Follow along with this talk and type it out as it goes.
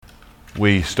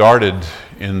We started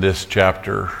in this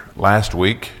chapter last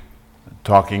week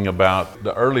talking about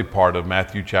the early part of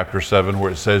Matthew chapter 7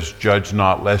 where it says, "Judge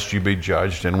not lest you be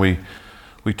judged." And we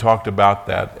talked about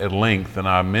that at length, and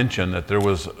I mentioned that there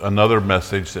was another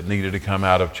message that needed to come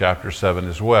out of chapter 7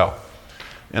 as well.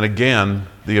 And again,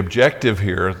 the objective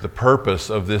here, the purpose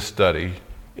of this study,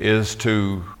 is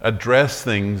to address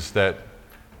things that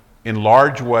in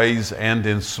large ways and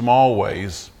in small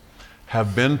ways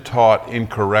have been taught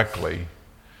incorrectly,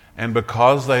 and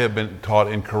because they have been taught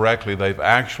incorrectly, they've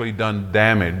actually done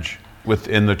damage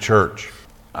within the church.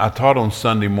 I taught on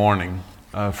Sunday morning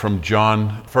from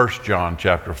 1 John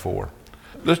chapter 4.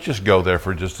 Let's just go there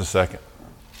for just a second.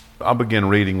 I'll begin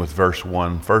reading with verse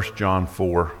 1, 1 John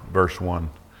 4, verse 1.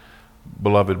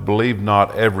 "Beloved, believe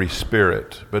not every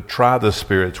spirit, but try the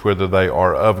spirits whether they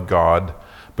are of God,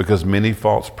 because many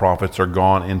false prophets are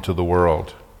gone into the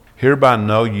world. Hereby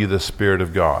know ye the Spirit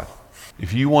of God."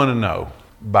 If you want to know,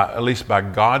 at least by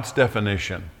God's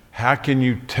definition, how can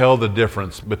you tell the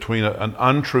difference between an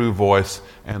untrue voice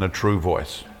and a true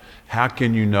voice? How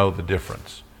can you know the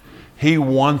difference? He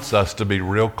wants us to be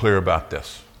real clear about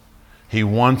this. He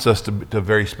wants us to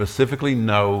very specifically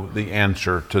know the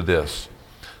answer to this.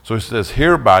 So he says,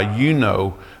 "Hereby you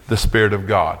know the Spirit of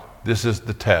God." This is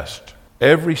the test.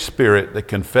 "Every spirit that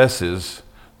confesses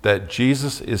that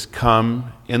Jesus is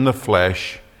come in the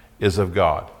flesh is of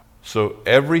God." So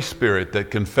every spirit that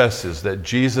confesses that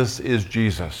Jesus is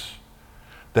Jesus,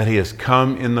 that he has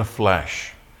come in the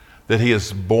flesh, that he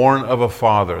is born of a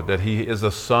Father, that he is a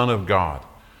Son of God,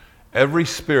 every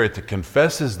spirit that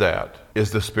confesses that is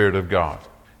the Spirit of God.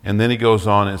 And then he goes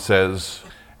on and says,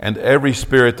 "And every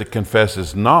spirit that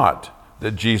confesses not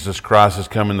that Jesus Christ has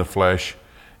come in the flesh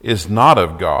is not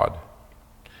of God.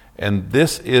 And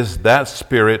this is that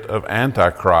spirit of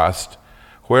Antichrist,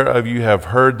 whereof you have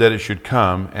heard that it should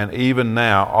come, and even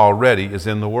now already is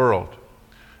in the world."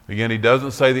 Again, he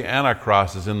doesn't say the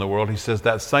Antichrist is in the world. He says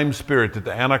that same spirit that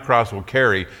the Antichrist will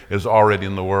carry is already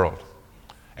in the world.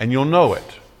 And you'll know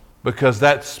it, because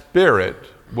that spirit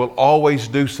will always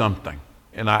do something.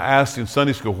 And I asked in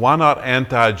Sunday school, why not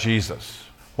anti-Jesus?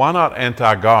 Why not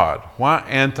anti-God? Why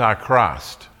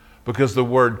anti-Christ? Because the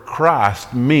word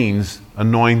Christ means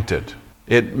anointed.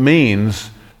 It means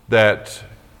that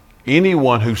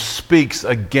anyone who speaks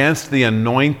against the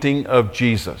anointing of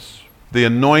Jesus, the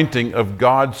anointing of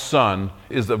God's Son,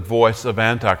 is the voice of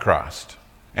Antichrist.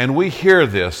 And we hear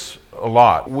this a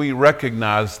lot. We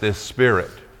recognize this spirit,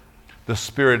 the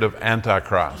spirit of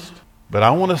Antichrist. But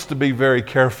I want us to be very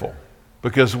careful,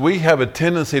 because we have a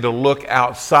tendency to look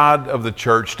outside of the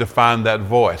church to find that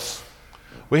voice.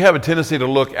 We have a tendency to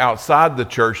look outside the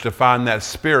church to find that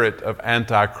spirit of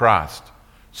Antichrist.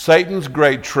 Satan's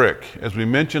great trick, as we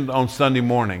mentioned on Sunday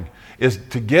morning, is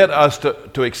to get us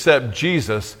to accept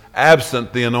Jesus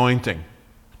absent the anointing.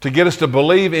 To get us to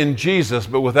believe in Jesus,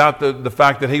 but without the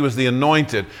fact that he was the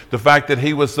anointed, the fact that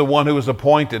he was the one who was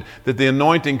appointed, that the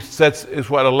anointing is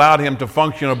what allowed him to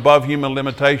function above human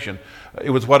limitation.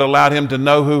 It was what allowed him to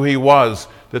know who he was,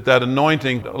 that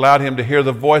anointing allowed him to hear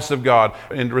the voice of God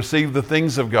and receive the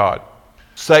things of God.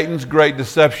 Satan's great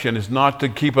deception is not to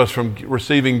keep us from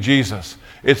receiving Jesus.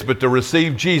 It's but to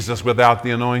receive Jesus without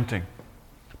the anointing.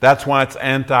 That's why it's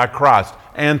anti-Christ,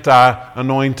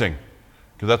 anti-anointing,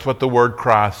 because that's what the word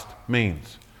Christ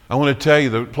means. I want to tell you,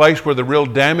 the place where the real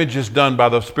damage is done by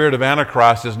the spirit of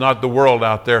Antichrist is not the world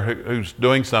out there who's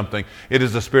doing something. It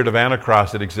is the spirit of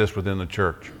Antichrist that exists within the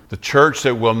church. The church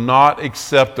that will not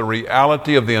accept the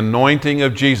reality of the anointing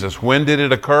of Jesus. When did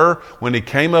it occur? When he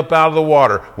came up out of the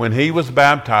water, when he was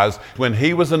baptized, when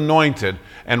he was anointed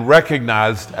and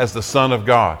recognized as the Son of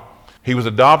God. He was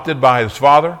adopted by his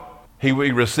Father. He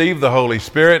received the Holy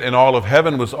Spirit, and all of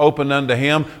heaven was opened unto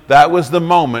him. That was the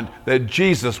moment that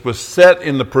Jesus was set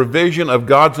in the provision of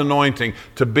God's anointing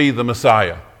to be the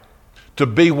Messiah, to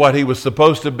be what he was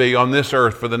supposed to be on this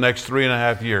earth for the next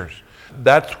 3.5 years.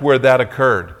 That's where that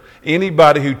occurred.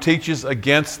 Anybody who teaches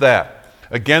against that,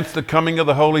 against the coming of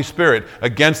the Holy Spirit,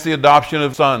 against the adoption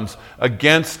of sons,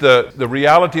 against the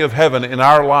reality of heaven in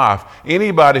our life,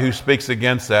 anybody who speaks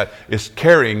against that is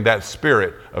carrying that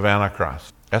spirit of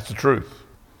Antichrist. That's the truth.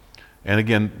 And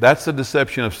again, that's the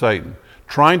deception of Satan,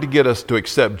 trying to get us to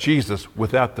accept Jesus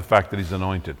without the fact that he's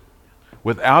anointed,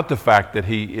 without the fact that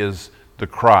he is the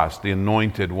Christ, the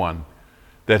anointed one,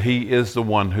 that he is the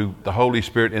one who the Holy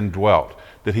Spirit indwelt,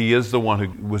 that he is the one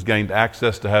who was gained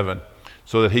access to heaven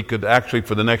so that he could actually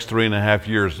for the next 3.5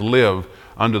 years live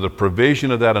under the provision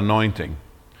of that anointing.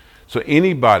 So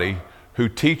anybody who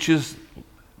teaches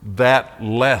that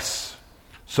less,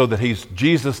 so that he's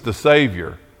Jesus the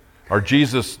Savior, or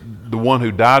Jesus the one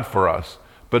who died for us,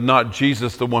 but not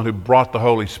Jesus, the one who brought the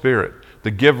Holy Spirit,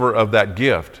 the giver of that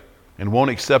gift, and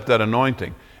won't accept that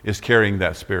anointing, is carrying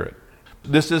that spirit.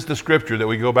 This is the scripture that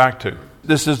we go back to.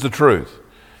 This is the truth.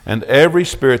 And every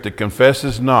spirit that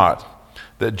confesses not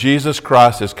that Jesus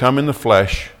Christ has come in the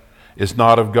flesh is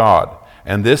not of God.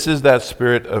 And this is that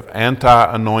spirit of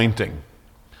anti-anointing,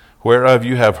 whereof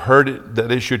you have heard it,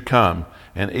 that it should come,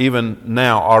 and even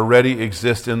now already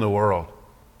exists in the world.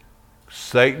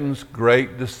 Satan's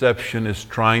great deception is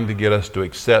trying to get us to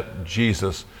accept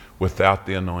Jesus without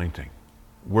the anointing.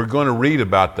 We're going to read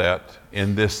about that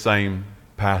in this same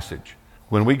passage.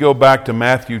 When we go back to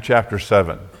Matthew chapter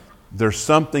 7, there's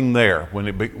something there.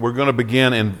 We're going to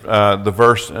begin in the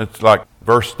verse, it's like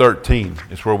verse 13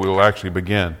 is where we will actually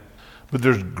begin. But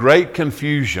there's great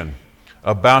confusion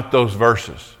about those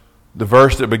verses. The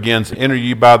verse that begins, enter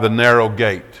ye by the narrow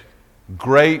gate.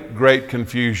 Great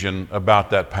confusion about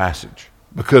that passage.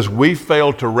 Because we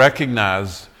fail to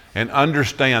recognize and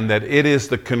understand that it is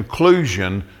the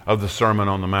conclusion of the Sermon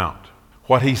on the Mount.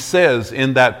 What he says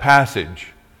in that passage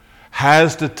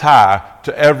has to tie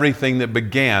to everything that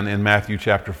began in Matthew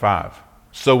chapter 5.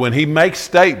 So when he makes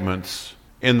statements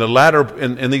in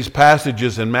these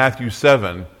passages in Matthew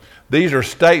 7, these are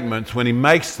statements, when he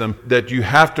makes them, that you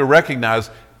have to recognize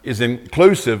is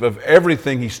inclusive of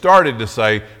everything he started to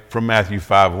say from Matthew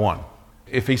 5:1.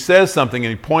 If he says something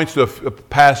and he points to a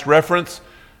past reference,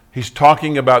 he's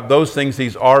talking about those things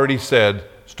he's already said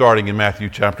starting in Matthew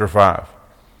chapter 5.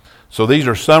 So these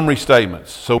are summary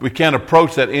statements. So we can't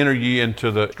approach that enter ye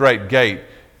into the straight gate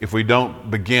if we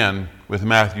don't begin with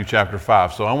Matthew chapter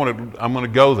 5. So I'm going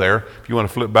to go there, if you want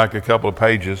to flip back a couple of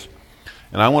pages.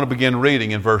 And I want to begin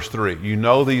reading in verse 3. You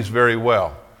know these very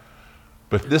well.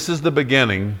 But this is the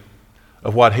beginning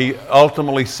of what he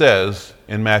ultimately says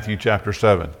in Matthew chapter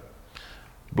 7.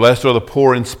 Blessed are the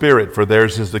poor in spirit, for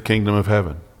theirs is the kingdom of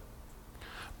heaven.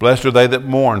 Blessed are they that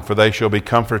mourn, for they shall be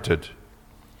comforted.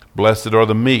 Blessed are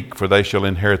the meek, for they shall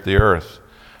inherit the earth.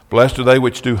 Blessed are they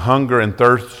which do hunger and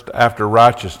thirst after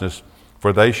righteousness,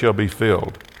 for they shall be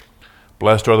filled.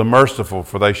 Blessed are the merciful,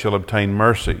 for they shall obtain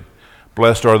mercy.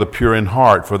 Blessed are the pure in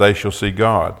heart, for they shall see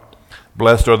God.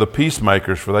 Blessed are the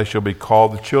peacemakers, for they shall be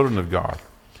called the children of God.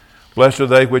 Blessed are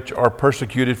they which are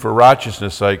persecuted for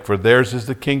righteousness' sake, for theirs is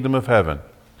the kingdom of heaven.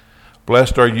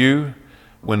 Blessed are you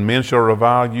when men shall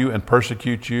revile you and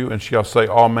persecute you, and shall say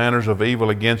all manners of evil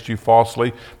against you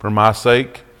falsely for my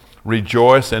sake.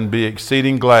 Rejoice and be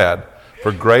exceeding glad,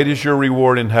 for great is your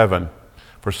reward in heaven.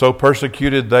 For so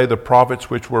persecuted they the prophets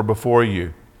which were before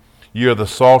you. Ye are the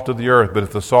salt of the earth, but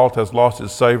if the salt has lost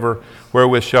its savor,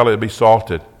 wherewith shall it be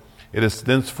salted? It is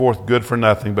thenceforth good for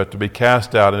nothing, but to be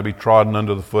cast out and to be trodden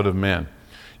under the foot of men.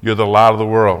 You are the light of the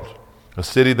world. A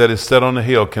city that is set on a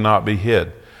hill cannot be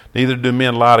hid. Neither do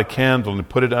men light a candle and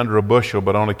put it under a bushel,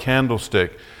 but on a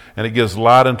candlestick, and it gives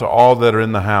light unto all that are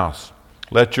in the house.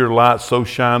 Let your light so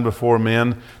shine before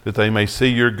men that they may see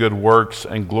your good works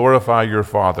and glorify your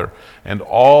Father. And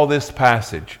all this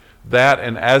passage, that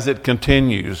and as it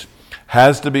continues,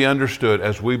 has to be understood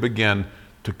as we begin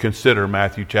to consider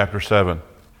Matthew chapter 7.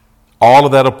 All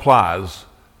of that applies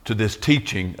to this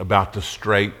teaching about the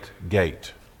straight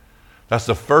gate. That's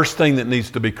the first thing that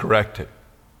needs to be corrected.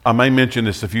 I may mention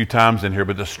this a few times in here,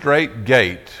 but the straight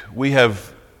gate we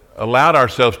have allowed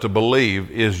ourselves to believe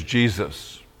is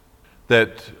Jesus.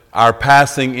 That our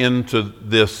passing into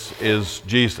this is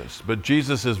Jesus. But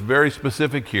Jesus is very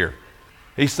specific here.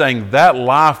 He's saying that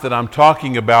life that I'm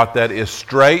talking about that is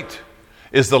straight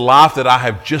is the life that I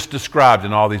have just described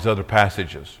in all these other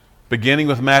passages. Beginning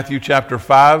with Matthew chapter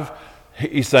 5,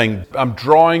 he's saying, I'm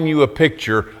drawing you a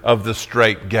picture of the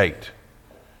straight gate.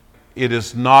 It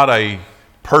is not a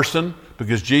person,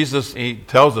 because Jesus, he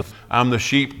tells us, I'm the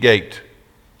sheep gate.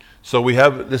 So we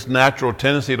have this natural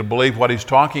tendency to believe what he's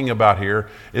talking about here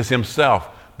is himself.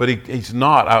 But he's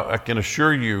not. I can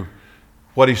assure you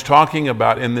what he's talking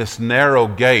about in this narrow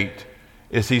gate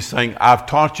is he's saying, I've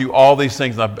taught you all these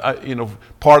things.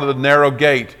 Part of the narrow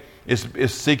gate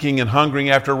is seeking and hungering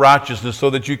after righteousness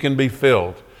so that you can be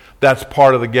filled. That's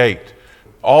part of the gate.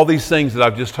 All these things that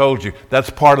I've just told you, that's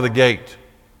part of the gate.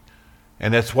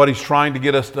 And that's what he's trying to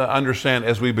get us to understand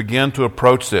as we begin to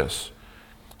approach this.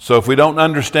 So if we don't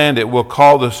understand it, we'll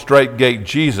call the straight gate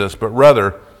Jesus, but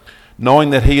rather,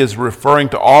 knowing that he is referring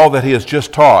to all that he has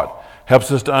just taught,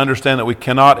 helps us to understand that we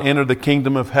cannot enter the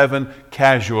kingdom of heaven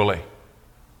casually.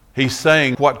 He's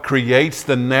saying what creates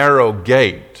the narrow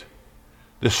gate,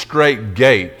 the straight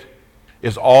gate,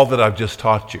 is all that I've just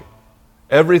taught you.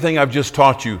 Everything I've just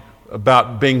taught you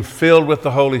about being filled with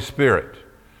the Holy Spirit,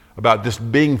 about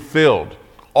just being filled,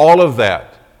 all of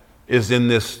that is in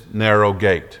this narrow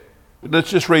gate.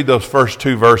 Let's just read those first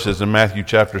two verses in Matthew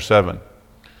chapter 7.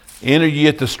 Enter ye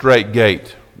at the strait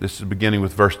gate. This is beginning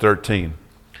with verse 13.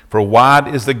 For wide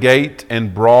is the gate,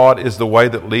 and broad is the way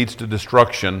that leads to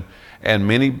destruction, and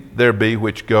many there be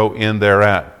which go in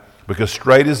thereat. Because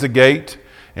strait is the gate,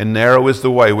 and narrow is the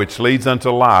way which leads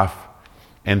unto life,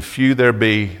 and few there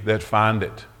be that find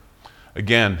it.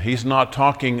 Again, he's not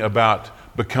talking about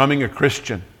becoming a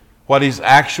Christian. What he's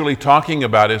actually talking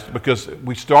about is, because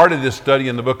we started this study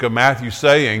in the book of Matthew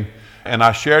saying, and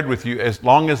I shared with you, as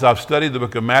long as I've studied the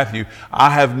book of Matthew, I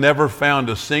have never found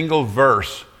a single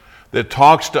verse that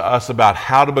talks to us about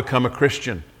how to become a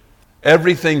Christian.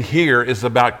 Everything here is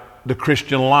about the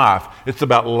Christian life. It's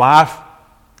about life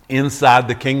inside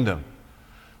the kingdom.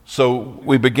 So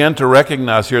we begin to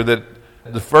recognize here that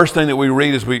the first thing that we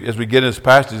read as we get in this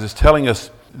passage is telling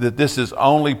us that this is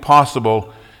only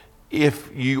possible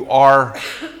if you are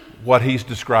what he's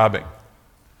describing.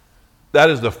 That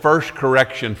is the first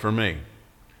correction for me,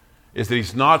 is that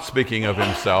he's not speaking of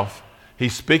himself.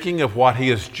 He's speaking of what he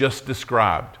has just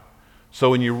described. So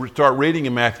when you start reading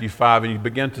in Matthew 5 and you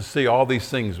begin to see all these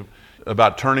things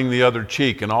about turning the other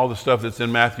cheek and all the stuff that's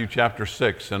in Matthew chapter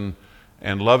 6 and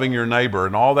loving your neighbor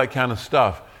and all that kind of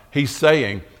stuff, he's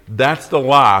saying that's the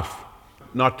life,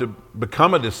 not to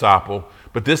become a disciple,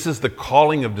 but this is the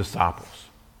calling of disciples.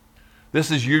 This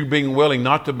is you being willing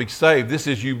not to be saved. This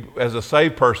is you as a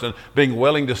saved person being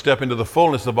willing to step into the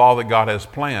fullness of all that God has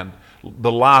planned,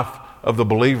 the life of the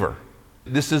believer.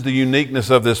 This is the uniqueness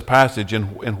of this passage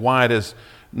and why it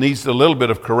needs a little bit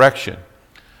of correction.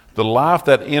 The life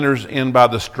that enters in by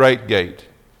the strait gate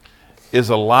is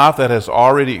a life that has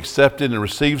already accepted and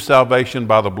received salvation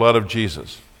by the blood of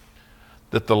Jesus.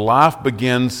 That the life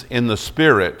begins in the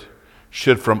Spirit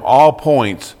should from all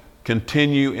points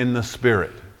continue in the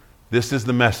Spirit. This is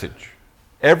the message.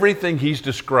 Everything he's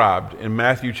described in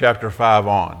Matthew chapter 5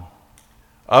 on,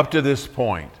 up to this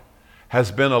point, has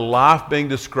been a life being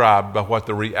described by what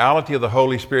the reality of the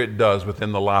Holy Spirit does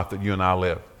within the life that you and I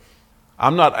live.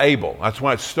 I'm not able. That's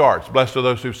why it starts. Blessed are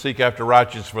those who seek after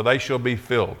righteousness, for they shall be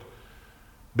filled.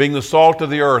 Being the salt of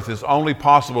the earth is only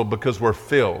possible because we're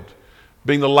filled.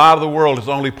 Being the light of the world is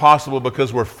only possible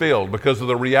because we're filled, because of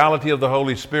the reality of the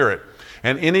Holy Spirit.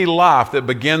 And any life that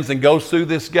begins and goes through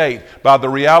this gate by the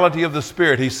reality of the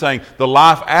Spirit, he's saying the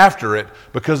life after it,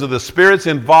 because of the Spirit's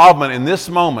involvement in this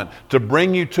moment to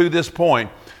bring you to this point,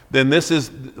 then this is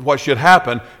what should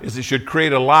happen, is it should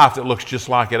create a life that looks just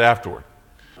like it afterward.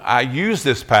 I use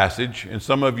this passage, and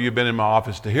some of you have been in my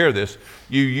office to hear this,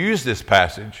 you use this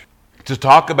passage to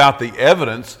talk about the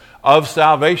evidence of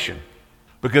salvation.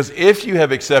 Because if you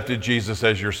have accepted Jesus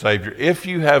as your Savior, if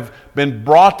you have been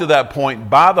brought to that point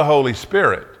by the Holy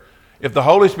Spirit, if the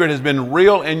Holy Spirit has been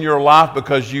real in your life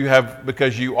because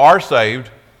you are saved,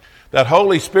 that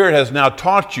Holy Spirit has now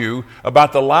taught you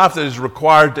about the life that is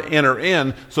required to enter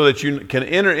in so that you can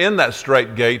enter in that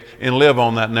strait gate and live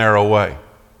on that narrow way.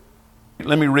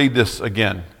 Let me read this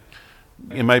again.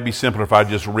 It may be simpler if I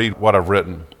just read what I've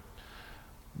written.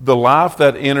 The life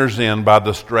that enters in by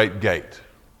the strait gate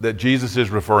that Jesus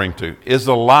is referring to is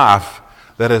a life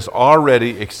that has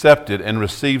already accepted and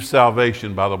received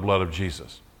salvation by the blood of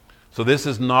Jesus. So this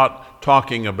is not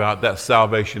talking about that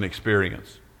salvation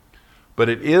experience. But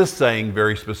it is saying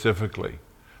very specifically,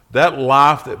 that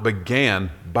life that began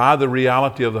by the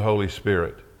reality of the Holy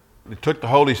Spirit, it took the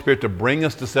Holy Spirit to bring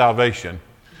us to salvation,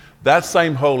 that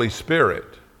same Holy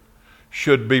Spirit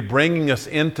should be bringing us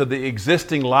into the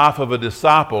existing life of a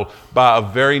disciple by a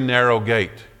very narrow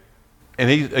gate. And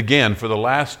he, again, for the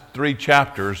last 3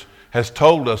 chapters, has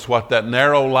told us what that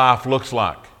narrow life looks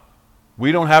like.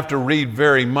 We don't have to read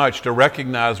very much to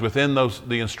recognize within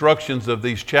the instructions of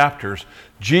these chapters,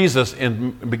 Jesus,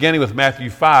 beginning with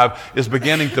Matthew 5, is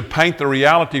beginning to paint the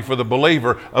reality for the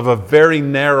believer of a very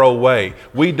narrow way.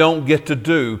 We don't get to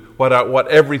do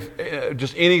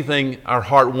just anything our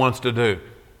heart wants to do.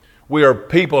 We are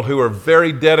people who are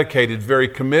very dedicated, very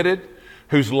committed,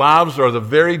 whose lives are the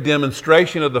very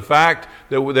demonstration of the fact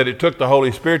that it took the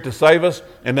Holy Spirit to save us,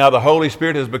 and now the Holy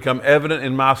Spirit has become evident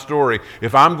in my story.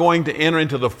 If I'm going to enter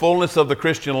into the fullness of the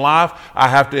Christian life, I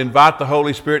have to invite the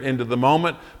Holy Spirit into the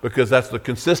moment, because that's the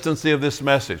consistency of this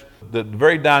message. The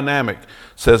very dynamic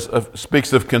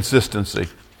speaks of consistency.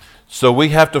 So we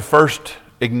have to first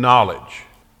acknowledge,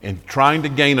 in trying to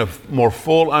gain a more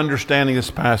full understanding of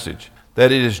this passage,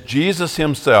 that it is Jesus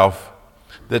himself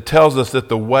that tells us that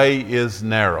the way is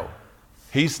narrow.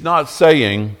 He's not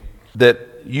saying that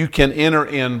you can enter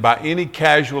in by any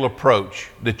casual approach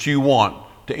that you want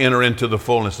to enter into the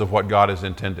fullness of what God has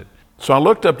intended. So I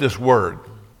looked up this word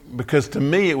because to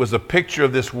me it was a picture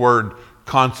of this word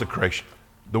consecration,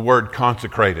 the word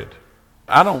consecrated.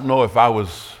 I don't know if I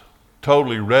was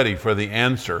totally ready for the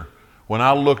answer when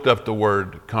I looked up the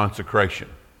word consecration.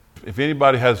 If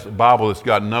anybody has a Bible that's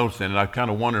got notes in it, I'm kind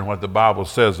of wondering what the Bible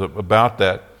says about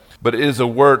that. But it is a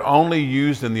word only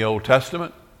used in the Old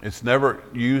Testament. It's never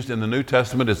used in the New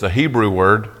Testament. It's a Hebrew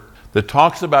word that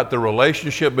talks about the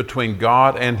relationship between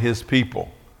God and his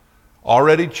people,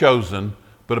 already chosen,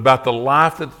 but about the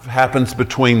life that happens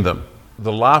between them,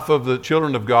 the life of the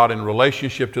children of God in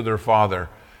relationship to their Father.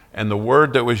 And the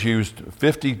word that was used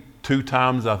 52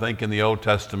 times, I think, in the Old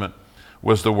Testament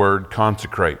was the word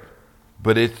consecrate.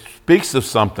 But it speaks of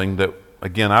something that,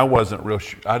 again, I wasn't real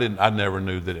sure. I never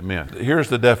knew that it meant. Here's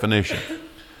the definition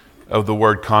of the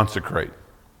word consecrate.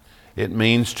 It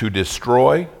means to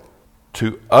destroy,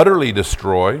 to utterly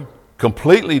destroy,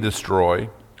 completely destroy,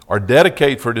 or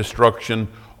dedicate for destruction,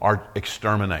 or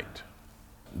exterminate.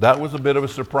 That was a bit of a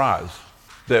surprise,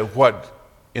 that what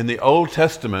in the Old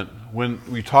Testament, when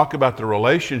we talk about the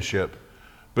relationship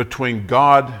between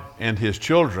God and his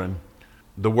children,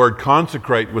 the word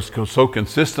consecrate was so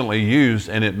consistently used,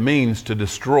 and it means to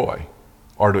destroy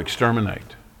or to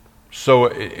exterminate. So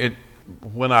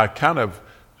when I kind of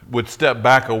would step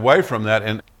back away from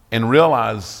that and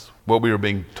realize what we were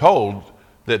being told,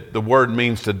 that the word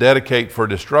means to dedicate for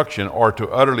destruction or to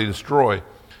utterly destroy,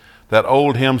 that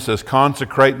old hymn says,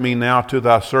 consecrate me now to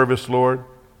thy service, Lord.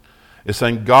 It's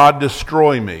saying, God,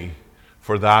 destroy me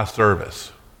for thy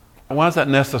service. Why is that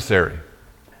necessary?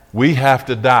 We have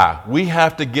to die. We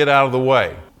have to get out of the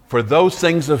way for those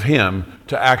things of him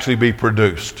to actually be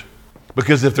produced.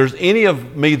 Because if there's any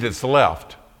of me that's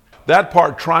left, that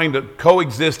part trying to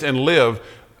coexist and live,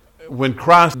 when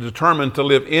Christ is determined to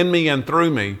live in me and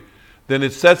through me, then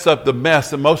it sets up the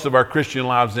mess that most of our Christian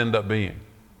lives end up being.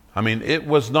 I mean, it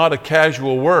was not a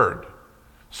casual word.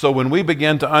 So when we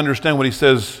begin to understand what he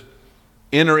says,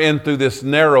 enter in through this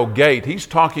narrow gate, he's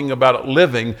talking about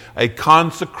living a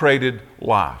consecrated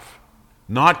life,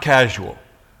 not casual.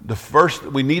 The first,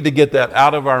 we need to get that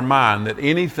out of our mind, that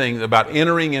anything about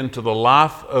entering into the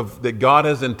life that God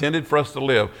has intended for us to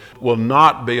live will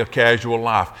not be a casual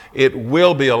life. It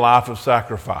will be a life of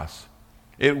sacrifice.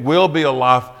 It will be a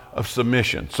life of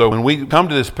submission. So when we come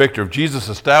to this picture of Jesus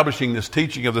establishing this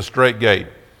teaching of the straight gate,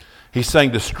 he's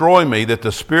saying, destroy me, that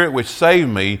the Spirit which saved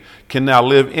me can now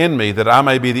live in me, that I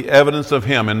may be the evidence of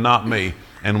him and not me.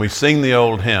 And we sing the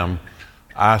old hymn,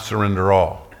 I surrender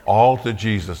all. All to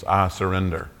Jesus I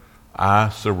surrender. I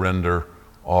surrender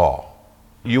all.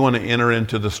 You want to enter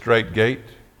into the straight gate?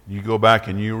 You go back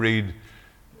and you read,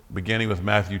 beginning with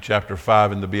Matthew chapter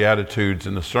 5 in the Beatitudes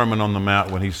and the Sermon on the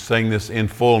Mount, when he's saying this in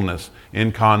fullness,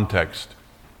 in context.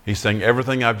 He's saying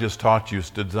everything I've just taught you is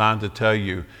designed to tell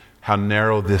you how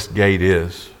narrow this gate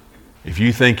is. If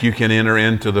you think you can enter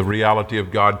into the reality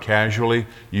of God casually,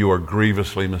 you are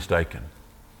grievously mistaken.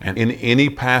 And in any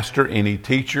pastor, any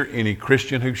teacher, any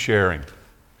Christian who's sharing,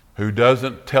 who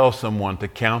doesn't tell someone to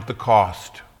count the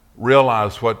cost,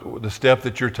 realize what the step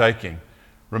that you're taking.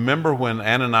 Remember when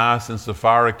Ananias and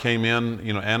Sapphira came in,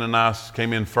 Ananias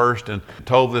came in first and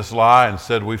told this lie and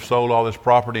said, we've sold all this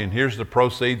property and here's the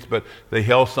proceeds, but they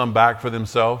held some back for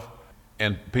themselves.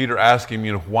 And Peter asked him,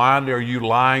 why are you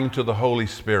lying to the Holy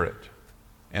Spirit?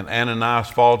 And Ananias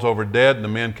falls over dead, and the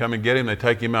men come and get him. They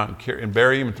take him out and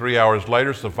bury him. And 3 hours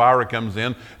later, Sapphira comes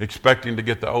in expecting to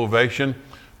get the ovation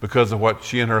because of what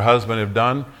she and her husband have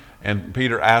done. And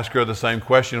Peter asked her the same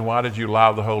question, why did you lie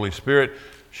to the Holy Spirit?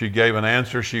 She gave an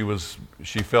answer. She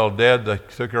fell dead. They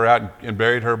took her out and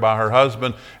buried her by her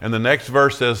husband. And the next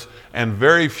verse says, and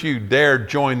very few dared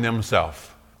join themselves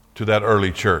to that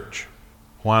early church.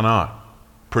 Why not?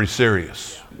 Pretty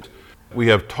serious. We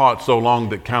have taught so long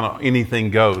that kind of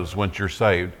anything goes once you're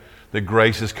saved, that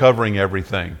grace is covering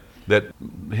everything, that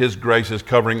his grace is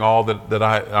covering all that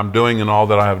I'm doing and all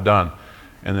that I have done.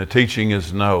 And the teaching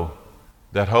is no.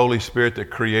 That Holy Spirit that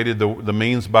created the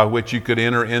means by which you could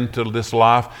enter into this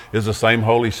life is the same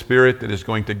Holy Spirit that is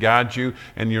going to guide you,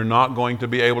 and you're not going to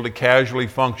be able to casually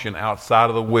function outside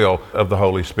of the will of the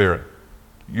Holy Spirit.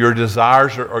 Your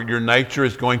desires or your nature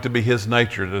is going to be his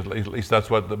nature. At least that's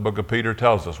what the book of Peter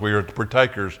tells us. We are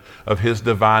partakers of his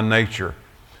divine nature.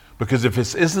 Because if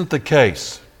this isn't the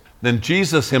case, then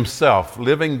Jesus himself,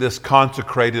 living this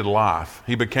consecrated life,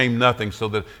 he became nothing so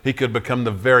that he could become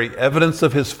the very evidence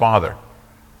of his Father.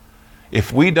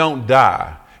 If we don't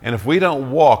die, and if we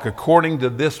don't walk according to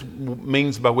this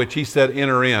means by which he said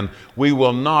enter in, we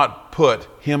will not put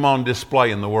him on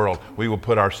display in the world. We will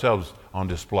put ourselves on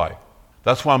display.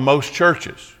 That's why most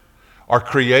churches are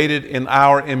created in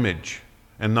our image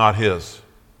and not his.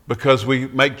 because we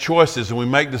make choices and we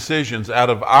make decisions out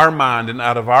of our mind and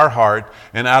out of our heart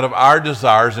and out of our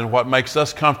desires and what makes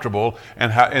us comfortable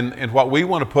and what we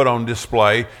want to put on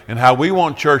display and how we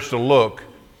want church to look.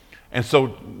 And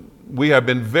so we have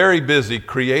been very busy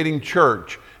creating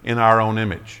church in our own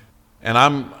image. And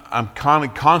I'm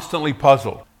constantly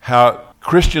puzzled how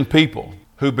Christian people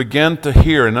who begin to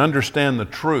hear and understand the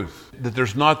truth, that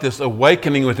there's not this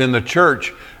awakening within the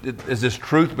church as this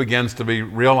truth begins to be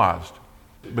realized.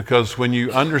 Because when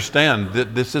you understand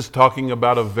that this is talking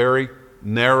about a very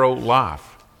narrow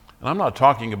life, and I'm not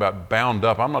talking about bound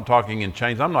up, I'm not talking in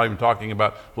chains, I'm not even talking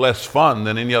about less fun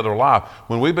than any other life.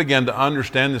 When we begin to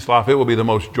understand this life, it will be the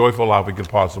most joyful life we could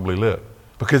possibly live,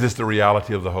 because it's the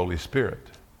reality of the Holy Spirit.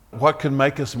 What could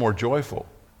make us more joyful?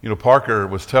 You know, Parker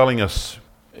was telling us,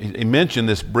 he mentioned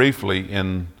this briefly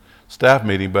in staff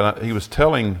meeting, but he was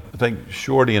telling, I think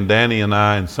Shorty and Danny and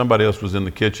I and somebody else was in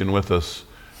the kitchen with us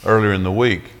earlier in the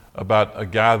week, about a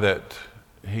guy that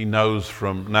he knows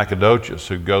from Nacogdoches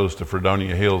who goes to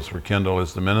Fredonia Hills where Kendall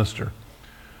is the minister,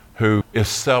 who is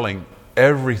selling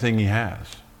everything he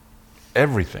has,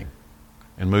 everything,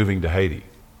 and moving to Haiti.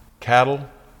 Cattle,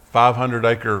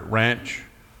 500-acre ranch,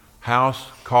 house,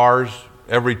 cars,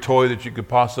 every toy that you could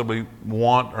possibly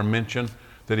want or mention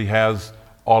that he has,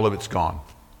 all of it's gone.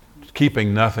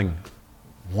 Keeping nothing.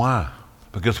 Why?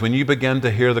 Because when you begin to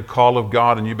hear the call of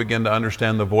God and you begin to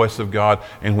understand the voice of God,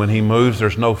 and when He moves,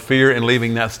 there's no fear in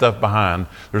leaving that stuff behind.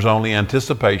 There's only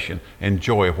anticipation and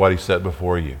joy of what He set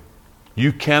before you.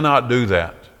 You cannot do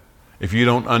that if you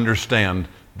don't understand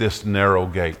this narrow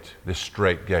gate, this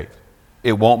straight gate.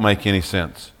 It won't make any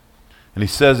sense. And he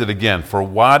says it again, for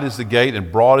wide is the gate and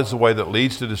broad is the way that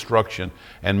leads to destruction,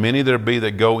 and many there be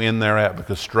that go in thereat,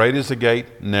 because straight is the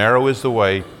gate, narrow is the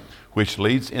way which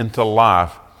leads into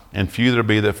life, and few there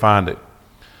be that find it.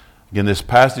 Again, this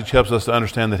passage helps us to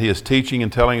understand that he is teaching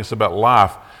and telling us about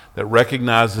life that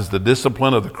recognizes the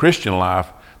discipline of the Christian life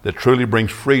that truly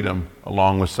brings freedom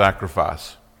along with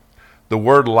sacrifice. The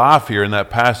word life here in that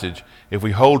passage, if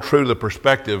we hold true to the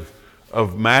perspective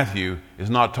of Matthew, is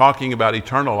not talking about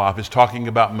eternal life, it's talking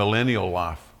about millennial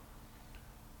life.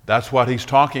 That's what he's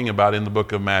talking about in the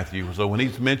book of Matthew. So when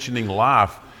he's mentioning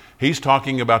life, he's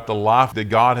talking about the life that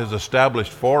God has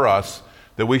established for us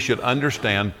that we should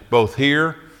understand both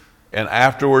here and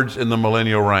afterwards in the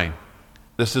millennial reign.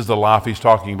 This is the life he's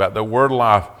talking about. The word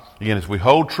life, again, as we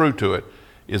hold true to it,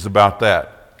 is about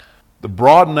that. The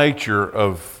broad nature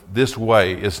of this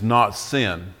way is not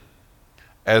sin,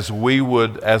 as we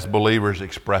would, as believers,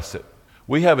 express it.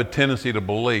 We have a tendency to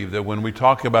believe that when we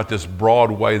talk about this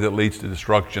broad way that leads to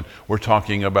destruction, we're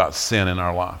talking about sin in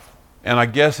our life. And I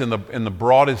guess in the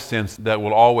broadest sense, that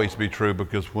will always be true,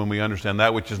 because when we understand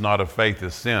that which is not of faith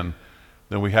is sin,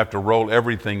 then we have to roll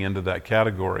everything into that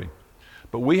category.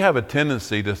 But we have a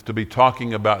tendency to be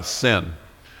talking about sin.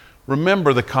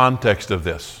 Remember the context of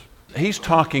this. He's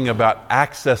talking about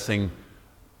accessing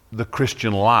the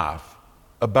Christian life,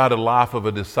 about a life of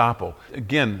a disciple.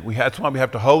 Again, that's why we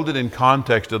have to hold it in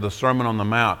context of the Sermon on the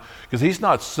Mount, because he's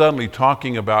not suddenly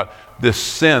talking about this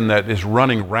sin that is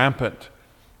running rampant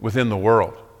within the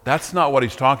world. That's not what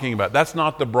he's talking about. That's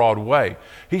not the broad way.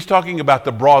 He's talking about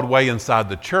the broad way inside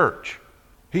the church.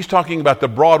 He's talking about the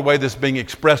broad way that's being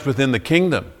expressed within the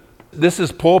kingdom. This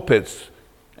is pulpits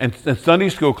and Sunday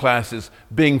school classes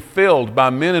being filled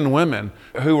by men and women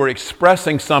who are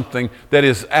expressing something that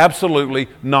is absolutely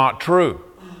not true.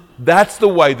 That's the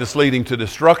way that's leading to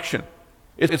destruction.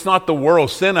 It's not the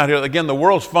world's sin out here. Again, the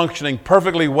world's functioning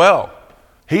perfectly well.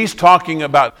 He's talking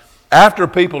about after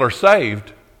people are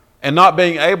saved and not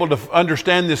being able to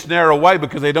understand this narrow way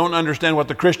because they don't understand what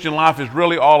the Christian life is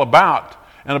really all about,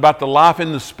 and about the life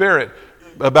in the Spirit,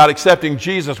 about accepting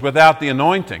Jesus without the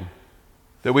anointing.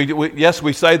 That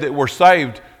we say that we're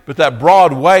saved, but that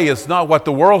broad way is not what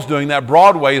the world's doing. That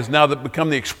broad way is now become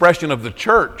the expression of the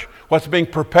church, what's being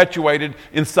perpetuated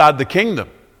inside the kingdom.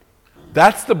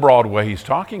 That's the broad way he's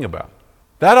talking about.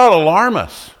 That ought to alarm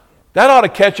us. That ought to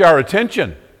catch our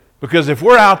attention. Because if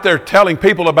we're out there telling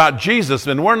people about Jesus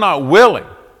and we're not willing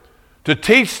to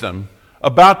teach them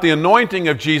about the anointing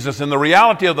of Jesus and the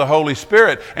reality of the Holy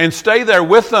Spirit and stay there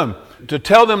with them to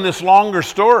tell them this longer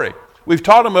story. We've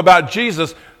taught them about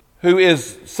Jesus who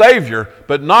is Savior,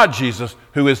 but not Jesus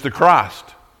who is the Christ,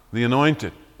 the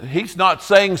anointed. He's not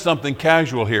saying something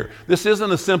casual here. This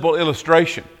isn't a simple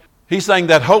illustration. He's saying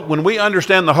that hope, when we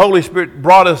understand the Holy Spirit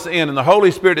brought us in, and the Holy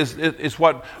Spirit is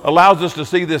what allows us to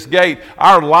see this gate,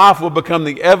 our life will become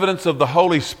the evidence of the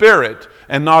Holy Spirit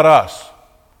and not us.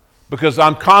 Because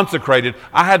I'm consecrated,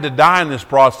 I had to die in this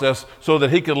process so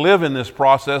that He could live in this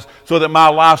process, so that my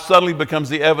life suddenly becomes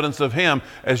the evidence of Him,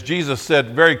 as Jesus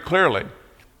said very clearly.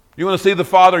 You want to see the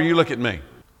Father? You look at me,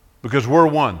 because we're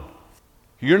one.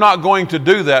 You're not going to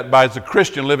do that as a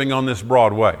Christian living on this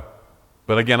broad way.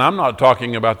 But again, I'm not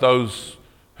talking about those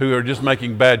who are just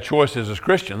making bad choices as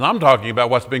Christians. I'm talking about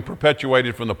what's being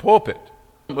perpetuated from the pulpit.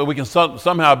 But we can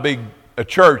somehow be a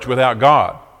church without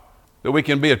God. That we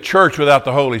can be a church without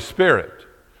the Holy Spirit.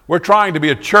 We're trying to be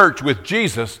a church with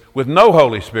Jesus with no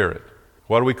Holy Spirit.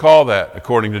 What do we call that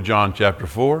according to John chapter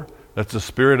 4? That's the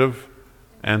spirit of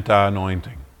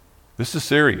anti-anointing. This is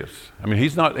serious. I mean,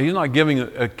 he's not giving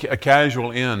a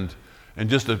casual end and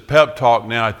just a pep talk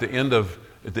now at the end of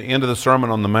the Sermon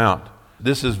on the Mount.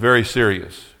 This is very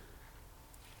serious.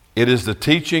 It is the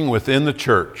teaching within the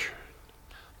church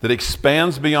that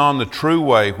expands beyond the true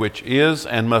way, which is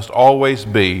and must always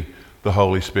be the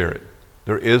Holy Spirit.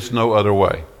 There is no other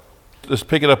way. Let's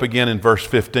pick it up again in verse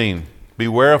 15.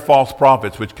 Beware of false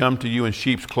prophets which come to you in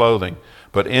sheep's clothing,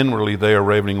 but inwardly they are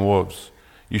ravening wolves.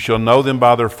 You shall know them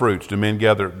by their fruits. Do men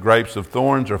gather grapes of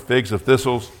thorns or figs of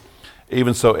thistles?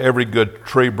 Even so every good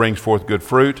tree brings forth good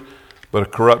fruit, but a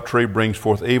corrupt tree brings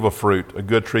forth evil fruit. A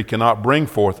good tree cannot bring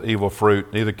forth evil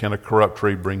fruit, neither can a corrupt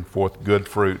tree bring forth good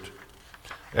fruit.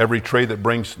 Every tree that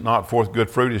brings not forth good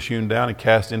fruit is hewn down and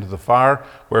cast into the fire.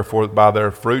 Wherefore by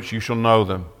their fruits you shall know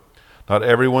them. Not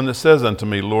everyone that says unto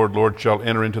me, Lord, Lord, shall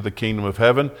enter into the kingdom of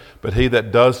heaven, but he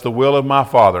that does the will of my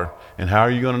Father. And how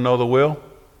are you going to know the will?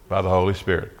 By the Holy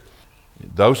Spirit.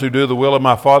 Those who do the will of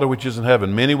my Father which is in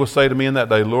heaven. Many will say to me in that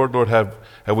day, Lord, Lord, have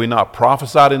we not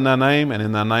prophesied in thy name, and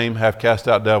in thy name have cast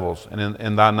out devils, and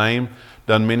in thy name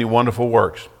done many wonderful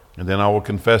works? And then I will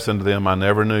confess unto them, I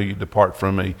never knew you. Depart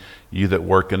from me, you that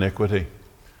work iniquity.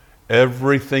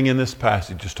 Everything in this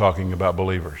passage is talking about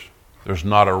believers. There's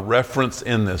not a reference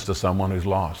in this to someone who's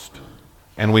lost.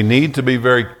 And we need to be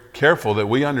very careful that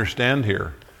we understand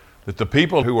here that the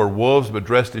people who are wolves but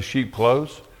dressed as sheep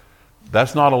clothes,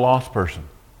 that's not a lost person.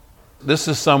 This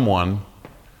is someone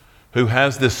who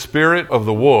has this spirit of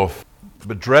the wolf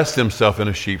but dressed himself in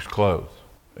a sheep's clothes.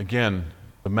 Again,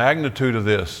 the magnitude of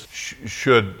this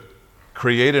should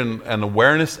create an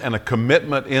awareness and a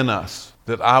commitment in us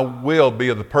that I will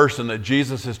be the person that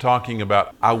Jesus is talking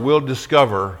about. I will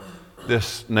discover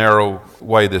this narrow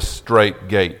way, this straight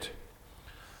gate.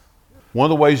 One of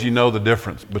the ways you know the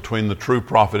difference between the true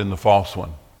prophet and the false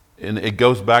one, and it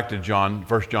goes back to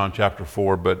 1 John chapter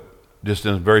 4, but just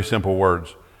in very simple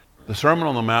words. The Sermon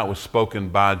on the Mount was spoken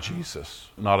by Jesus,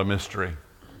 not a mystery.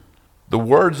 The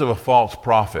words of a false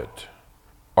prophet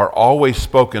are always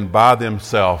spoken by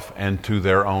themselves and to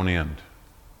their own end.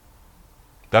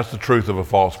 That's the truth of a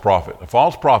false prophet. A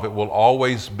false prophet will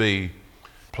always be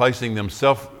placing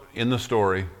themselves in the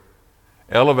story,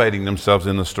 elevating themselves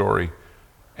in the story,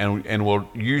 and will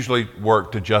usually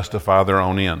work to justify their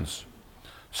own ends.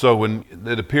 So when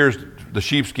it appears, the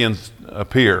sheepskins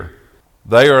appear,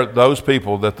 they are those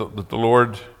people that the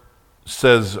Lord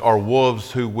says are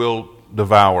wolves who will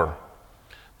devour.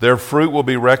 Their fruit will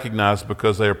be recognized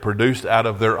because they are produced out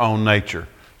of their own nature.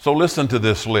 So listen to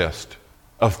this list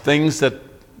of things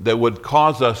that would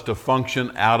cause us to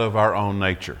function out of our own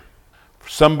nature.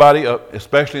 Somebody,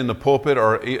 especially in the pulpit,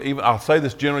 or even, I'll say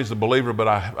this generally as a believer, but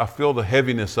I feel the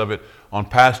heaviness of it on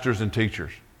pastors and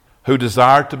teachers who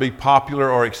desire to be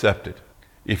popular or accepted.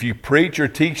 If you preach or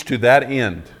teach to that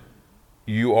end,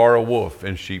 you are a wolf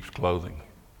in sheep's clothing.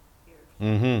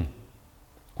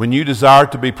 When you desire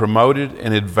to be promoted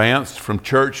and advanced from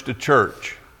church to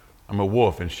church, I'm a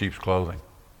wolf in sheep's clothing.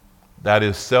 That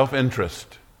is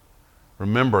self-interest.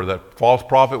 Remember that false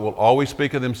prophet will always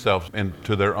speak of themselves and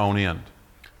to their own end.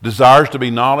 Desires to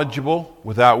be knowledgeable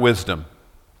without wisdom.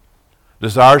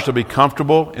 Desires to be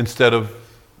comfortable instead of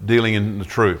dealing in the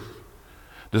truth.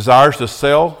 Desires to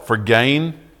sell for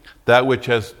gain that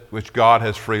which God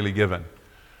has freely given.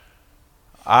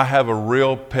 I have a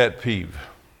real pet peeve.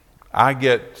 I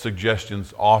get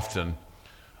suggestions often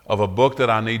of a book that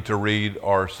I need to read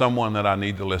or someone that I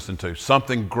need to listen to.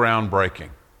 Something groundbreaking.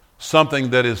 Something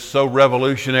that is so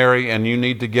revolutionary and you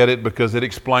need to get it because it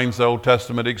explains the Old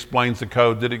Testament, it explains the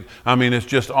code. It's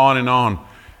just on and on.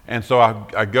 And so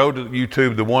I go to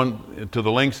YouTube, to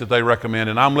the links that they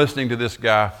recommend, and I'm listening to this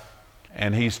guy,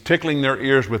 and he's tickling their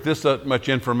ears with this much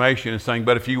information and saying,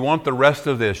 but if you want the rest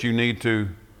of this, you need to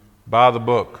buy the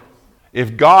book.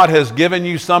 If God has given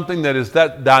you something that is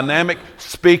that dynamic,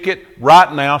 speak it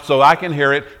right now so I can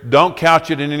hear it. Don't couch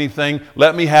it in anything.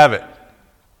 Let me have it.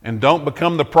 And don't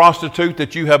become the prostitute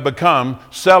that you have become,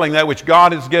 selling that which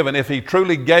God has given, if He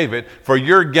truly gave it for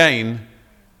your gain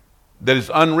that is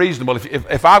unreasonable.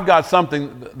 If I've got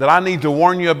something that I need to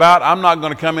warn you about, I'm not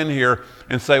going to come in here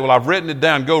and say, well, I've written it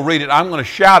down, go read it. I'm going to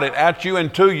shout it at you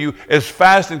and to you as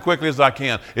fast and quickly as I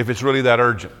can if it's really that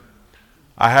urgent.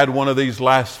 I had one of these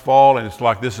last fall, and it's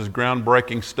like this is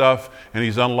groundbreaking stuff, and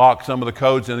he's unlocked some of the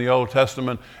codes in the Old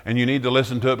Testament, and you need to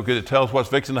listen to it because it tells what's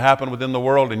fixing to happen within the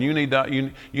world, and you need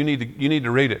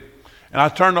to read it. And I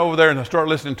turned over there and I started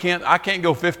listening. I can't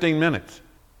go 15 minutes.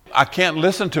 I can't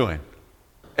listen to him.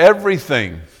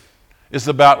 Everything is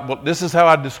about, well, this is how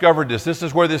I discovered this. This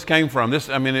is where this came from.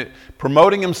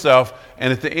 Promoting himself,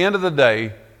 and at the end of the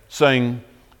day, saying,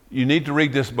 you need to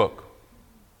read this book.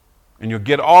 And you'll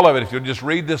get all of it if you'll just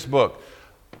read this book.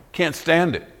 Can't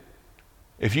stand it.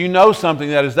 If you know something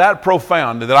that is that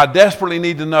profound, that I desperately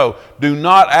need to know, do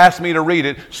not ask me to read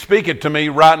it. Speak it to me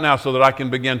right now so that I can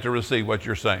begin to receive what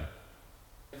you're saying.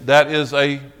 That is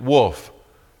a wolf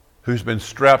who's been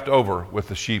strapped over with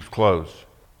the sheep's clothes.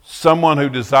 Someone who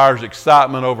desires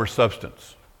excitement over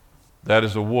substance. That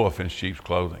is a wolf in sheep's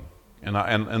clothing. And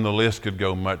the list could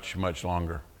go much, much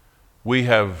longer. We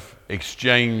have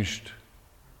exchanged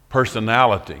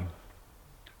personality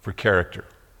for character.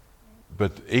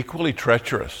 But equally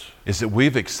treacherous is that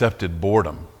we've accepted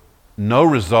boredom, no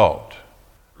result,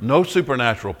 no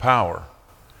supernatural power,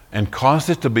 and caused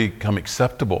it to become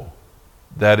acceptable.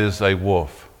 That is a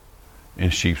wolf in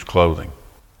sheep's clothing.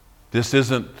 This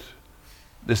isn't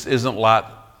light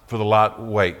for the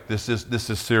lightweight. This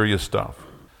is serious stuff.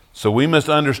 So we must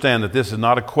understand that this is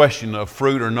not a question of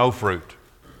fruit or no fruit.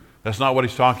 That's not what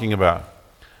he's talking about.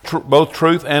 Both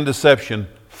truth and deception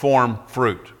form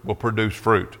fruit, will produce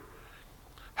fruit.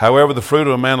 However, the fruit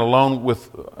of a man alone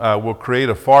will create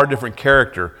a far different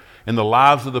character in the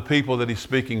lives of the people that he's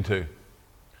speaking to.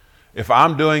 If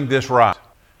I'm doing this right,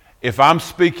 if I'm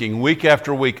speaking week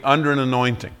after week under an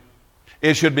anointing,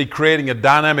 it should be creating a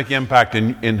dynamic impact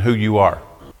in who you are,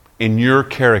 in your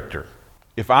character.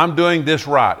 If I'm doing this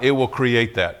right, it will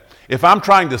create that. If I'm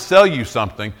trying to sell you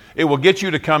something, it will get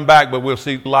you to come back, but we'll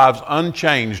see lives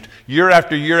unchanged year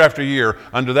after year after year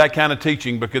under that kind of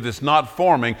teaching because it's not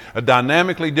forming a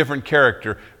dynamically different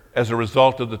character as a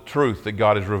result of the truth that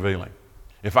God is revealing.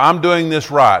 If I'm doing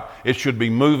this right, it should be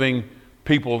moving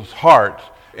people's hearts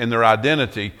and their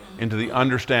identity into the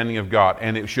understanding of God,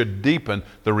 and it should deepen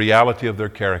the reality of their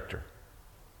character.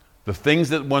 The things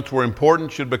that once were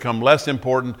important should become less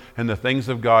important, and the things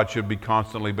of God should be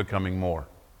constantly becoming more.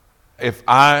 If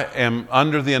I am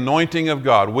under the anointing of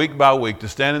God week by week to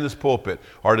stand in this pulpit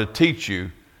or to teach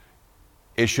you,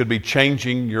 it should be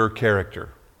changing your character.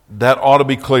 That ought to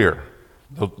be clear.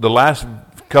 The last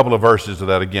couple of verses of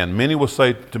that again. Many will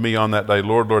say to me on that day,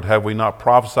 Lord, Lord, have we not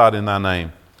prophesied in thy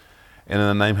name? And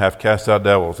in the name have cast out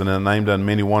devils, and in the name done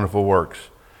many wonderful works.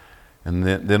 And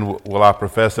then will I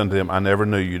profess unto them, I never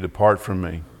knew you. Depart from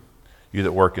me, you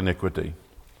that work iniquity.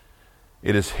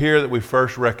 It is here that we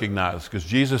first recognize, because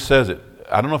Jesus says it.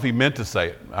 I don't know if he meant to say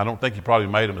it. I don't think he probably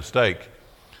made a mistake.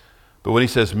 But when he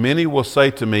says, many will say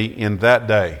to me in that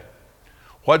day,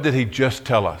 what did he just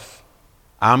tell us?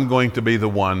 I'm going to be the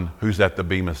one who's at the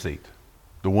bema seat.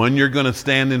 The one you're going to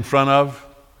stand in front of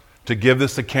to give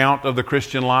this account of the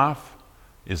Christian life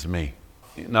is me.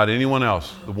 Not anyone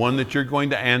else. The one that you're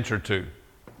going to answer to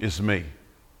is me.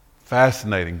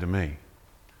 Fascinating to me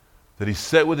that he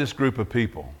sat with this group of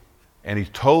people and he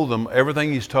told them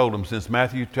everything he's told them since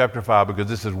Matthew chapter 5, because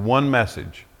this is one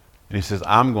message. And he says,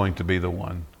 I'm going to be the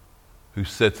one who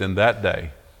sits in that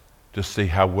day to see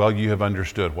how well you have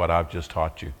understood what I've just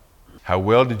taught you. How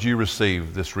well did you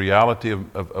receive this reality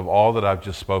of all that I've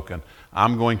just spoken?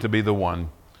 I'm going to be the one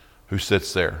who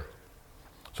sits there.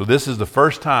 So this is the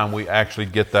first time we actually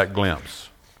get that glimpse.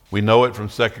 We know it from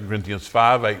 2 Corinthians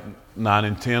 5, 8, 9,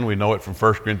 and 10. We know it from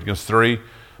 1 Corinthians 3,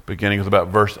 beginning with about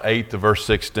verse 8 to verse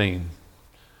 16.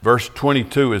 Verse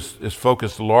 22 is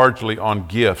focused largely on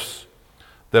gifts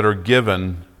that are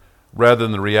given rather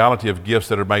than the reality of gifts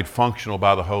that are made functional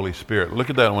by the Holy Spirit. Look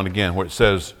at that one again where it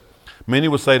says, many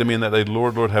will say to me in that day,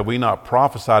 Lord, Lord, have we not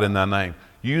prophesied in thy name?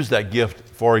 Use that gift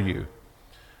for you.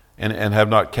 And have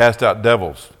not cast out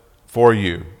devils for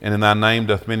you. And in thy name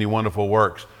doth many wonderful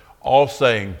works. All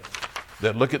saying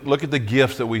that look at the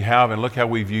gifts that we have and look how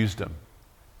we've used them.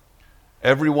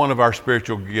 Every one of our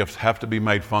spiritual gifts have to be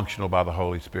made functional by the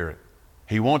Holy Spirit.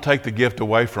 He won't take the gift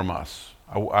away from us.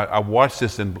 I watch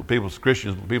this in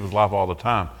Christians' life all the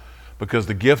time, because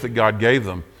the gift that God gave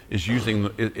them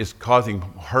is causing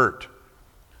hurt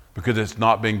because it's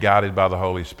not being guided by the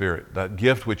Holy Spirit. That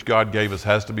gift which God gave us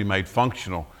has to be made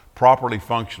functional, properly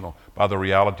functional by the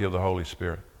reality of the Holy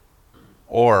Spirit,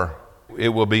 or it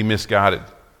will be misguided.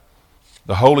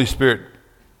 The Holy Spirit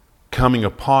coming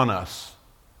upon us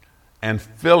and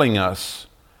filling us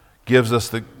gives us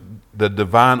the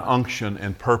divine unction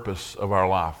and purpose of our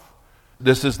life.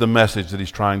 This is the message that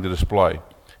he's trying to display. And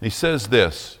he says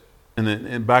this, And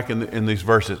then back in these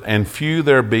verses, and few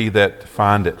there be that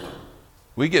find it.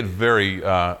 We get very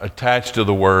attached to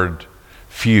the word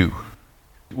few.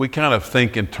 We kind of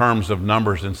think in terms of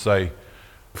numbers and say,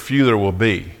 few there will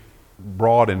be,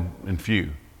 broad and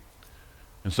few.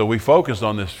 And so we focus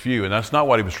on this few, and that's not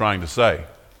what he was trying to say.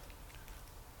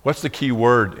 What's the key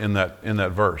word in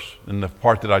that verse, in the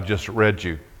part that I just read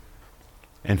you?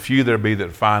 And few there be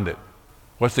that find it.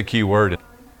 What's the key word?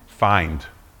 Find.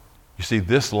 You see,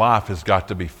 this life has got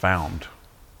to be found.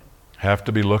 Have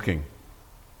to be looking.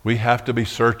 We have to be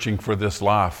searching for this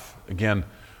life. Again,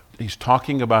 he's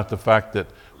talking about the fact that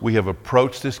we have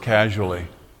approached this casually.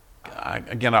 I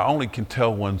only can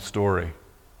tell one story.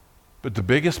 But the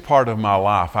biggest part of my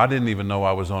life, I didn't even know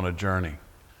I was on a journey.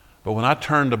 But when I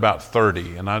turned about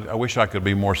 30, and I wish I could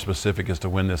be more specific as to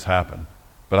when this happened,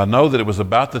 but I know that it was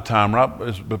about the time,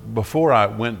 right before I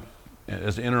went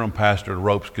as interim pastor to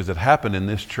Ropes, because it happened in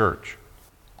this church.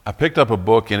 I picked up a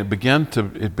book, and it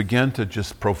began to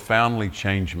just profoundly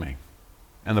change me.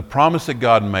 And the promise that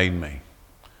God made me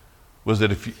was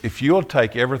that if you'll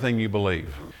take everything you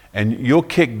believe and you'll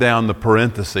kick down the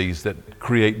parentheses that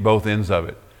create both ends of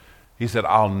it, he said,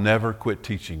 I'll never quit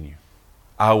teaching you.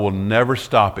 I will never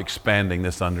stop expanding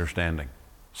this understanding.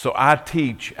 So I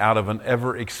teach out of an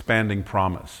ever-expanding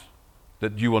promise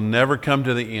that you will never come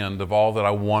to the end of all that I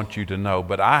want you to know.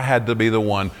 But I had to be the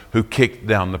one who kicked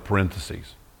down the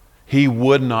parentheses. He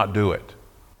would not do it.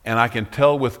 And I can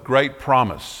tell with great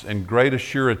promise and great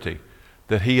assurity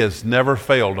that he has never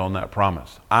failed on that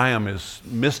promise. I am as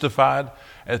mystified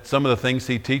at some of the things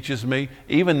he teaches me,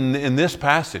 even in this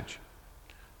passage.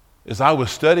 As I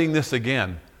was studying this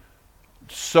again,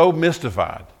 so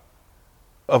mystified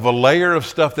of a layer of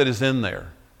stuff that is in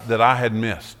there that I had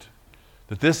missed.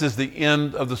 That this is the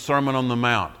end of the Sermon on the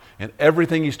Mount, and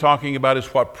everything he's talking about is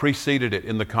what preceded it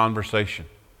in the conversation.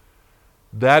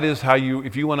 That is how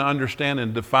if you want to understand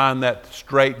and define that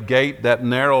straight gate, that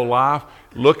narrow life,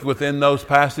 look within those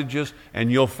passages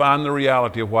and you'll find the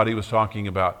reality of what he was talking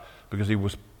about, because he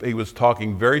was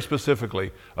talking very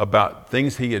specifically about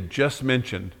things he had just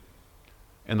mentioned.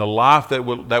 And the life that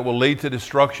will lead to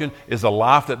destruction is a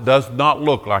life that does not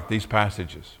look like these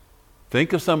passages.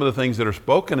 Think of some of the things that are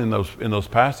spoken in those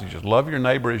passages. Love your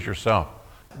neighbor as yourself.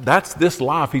 That's this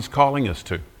life he's calling us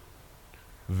to.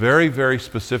 Very, very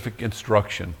specific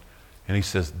instruction. And he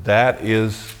says that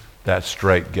is that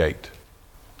straight gate.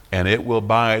 And it will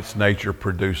by its nature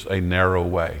produce a narrow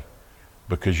way,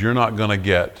 because you're not going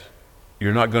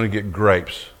to get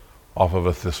grapes off of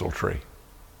a thistle tree.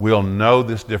 We'll know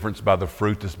this difference by the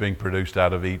fruit that's being produced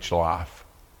out of each life.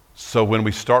 So when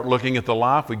we start looking at the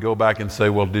life, we go back and say,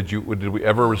 well, did we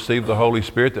ever receive the Holy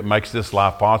Spirit that makes this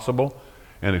life possible?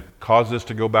 And it caused us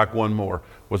to go back one more.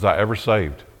 Was I ever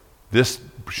saved? This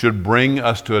should bring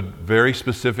us to a very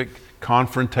specific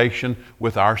confrontation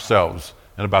with ourselves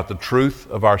and about the truth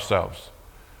of ourselves.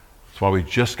 That's why we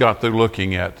just got through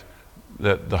looking at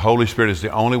that the Holy Spirit is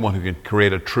the only one who can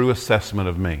create a true assessment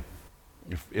of me.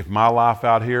 If my life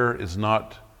out here is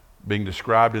not being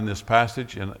described in this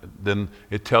passage, and then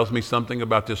it tells me something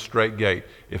about this straight gate.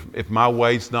 If my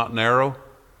way's not narrow,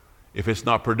 if it's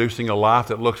not producing a life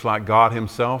that looks like God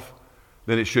himself,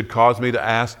 then it should cause me to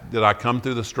ask, did I come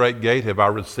through the straight gate? Have I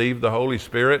received the Holy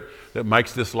Spirit that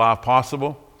makes this life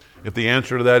possible? If the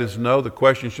answer to that is no, the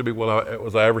question should be,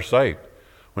 was I ever saved?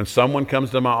 When someone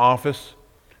comes to my office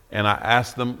and I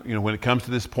ask them, when it comes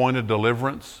to this point of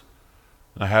deliverance,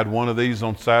 and I had one of these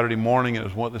on Saturday morning, and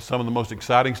it was some of the most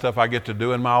exciting stuff I get to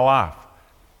do in my life.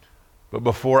 But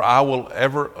before I will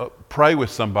ever pray with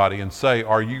somebody and say,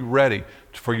 are you ready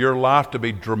for your life to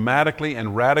be dramatically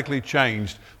and radically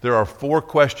changed, there are 4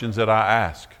 questions that I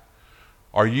ask.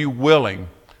 Are you willing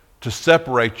to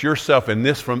separate yourself in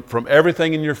this from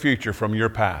everything in your future from your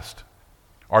past?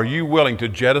 Are you willing to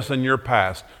jettison your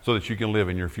past so that you can live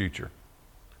in your future?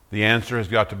 The answer has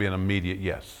got to be an immediate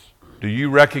yes. Do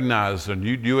you recognize and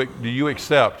do you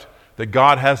accept that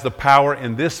God has the power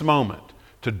in this moment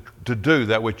to do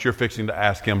that which you're fixing to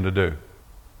ask him to do?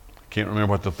 I can't remember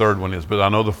what the third one is, but I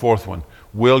know the fourth one.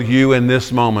 Will you in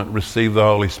this moment receive the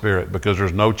Holy Spirit? Because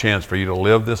there's no chance for you to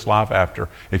live this life after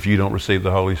if you don't receive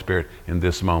the Holy Spirit in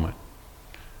this moment.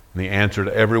 And the answer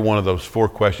to every one of those 4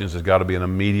 questions has got to be an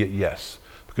immediate yes.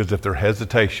 Because if they're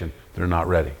hesitation, they're not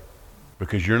ready.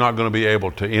 Because you're not going to be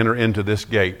able to enter into this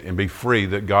gate and be free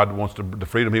that God wants to, the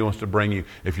freedom he wants to bring you,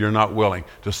 if you're not willing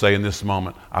to say in this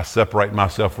moment, I separate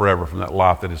myself forever from that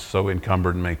life that is so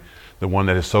encumbered me, the one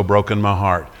that has so broken my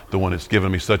heart, the one that's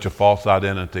given me such a false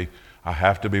identity. I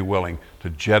have to be willing to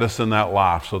jettison that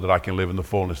life so that I can live in the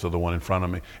fullness of the one in front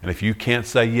of me. And if you can't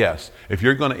say yes, if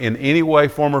you're going to in any way,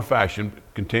 form, or fashion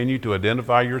continue to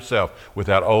identify yourself with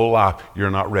that old life, you're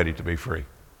not ready to be free.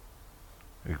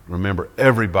 Remember,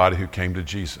 everybody who came to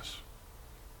Jesus,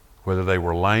 whether they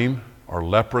were lame or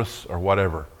leprous or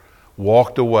whatever,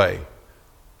 walked away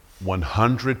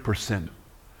 100%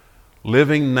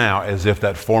 living now as if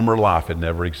that former life had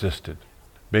never existed.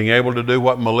 Being able to do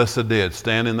what Melissa did,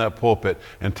 stand in that pulpit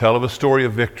and tell of a story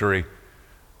of victory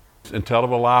and tell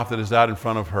of a life that is out in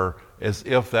front of her as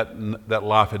if that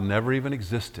life had never even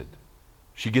existed.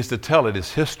 She gets to tell it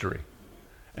as history,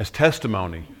 as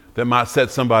testimony that might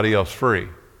set somebody else free.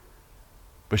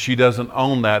 But she doesn't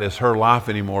own that as her life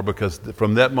anymore, because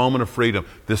from that moment of freedom,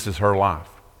 this is her life.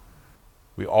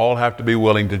 We all have to be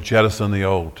willing to jettison the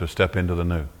old to step into the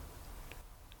new.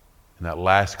 And that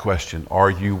last question, are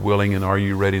you willing and are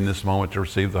you ready in this moment to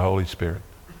receive the Holy Spirit?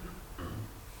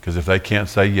 Because if they can't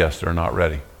say yes, they're not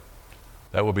ready.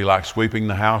 That would be like sweeping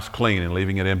the house clean and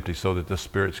leaving it empty so that the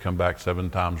spirits come back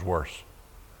 7 times worse.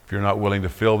 If you're not willing to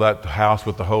fill that house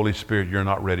with the Holy Spirit, you're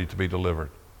not ready to be delivered.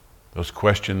 Those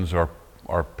questions are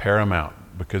paramount,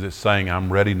 because it's saying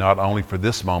I'm ready not only for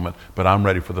this moment, but I'm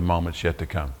ready for the moments yet to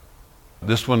come.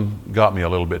 This one got me a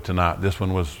little bit tonight. This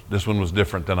one was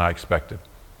different than I expected.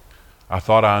 I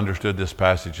thought I understood this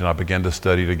passage, and I began to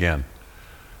study it again.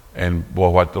 And boy,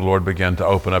 what the Lord began to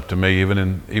open up to me, even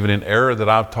in error that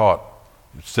I've taught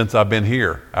since I've been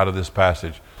here out of this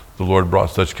passage, the Lord brought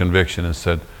such conviction and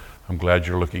said, I'm glad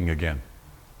you're looking again.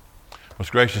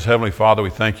 Most gracious Heavenly Father, we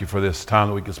thank you for this time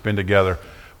that we can spend together,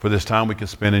 for this time we can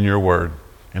spend in your word,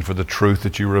 and for the truth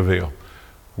that you reveal.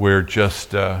 We're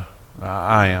just,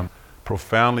 I am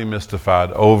profoundly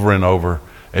mystified over and over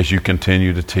as you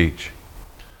continue to teach.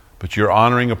 But you're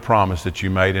honoring a promise that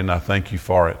you made, and I thank you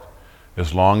for it.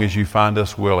 As long as you find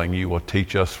us willing, you will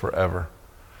teach us forever.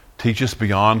 Teach us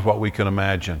beyond what we can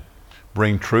imagine.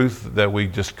 Bring truth that we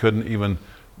just couldn't even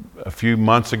a few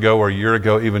months ago or a year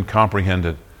ago even comprehend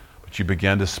it. But you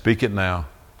began to speak it now,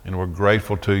 and we're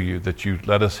grateful to you that you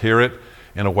let us hear it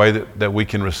in a way that we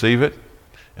can receive it,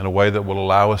 in a way that will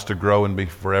allow us to grow and be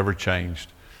forever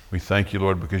changed. We thank you,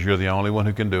 Lord, because you're the only one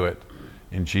who can do it.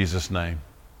 In Jesus' name,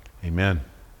 amen.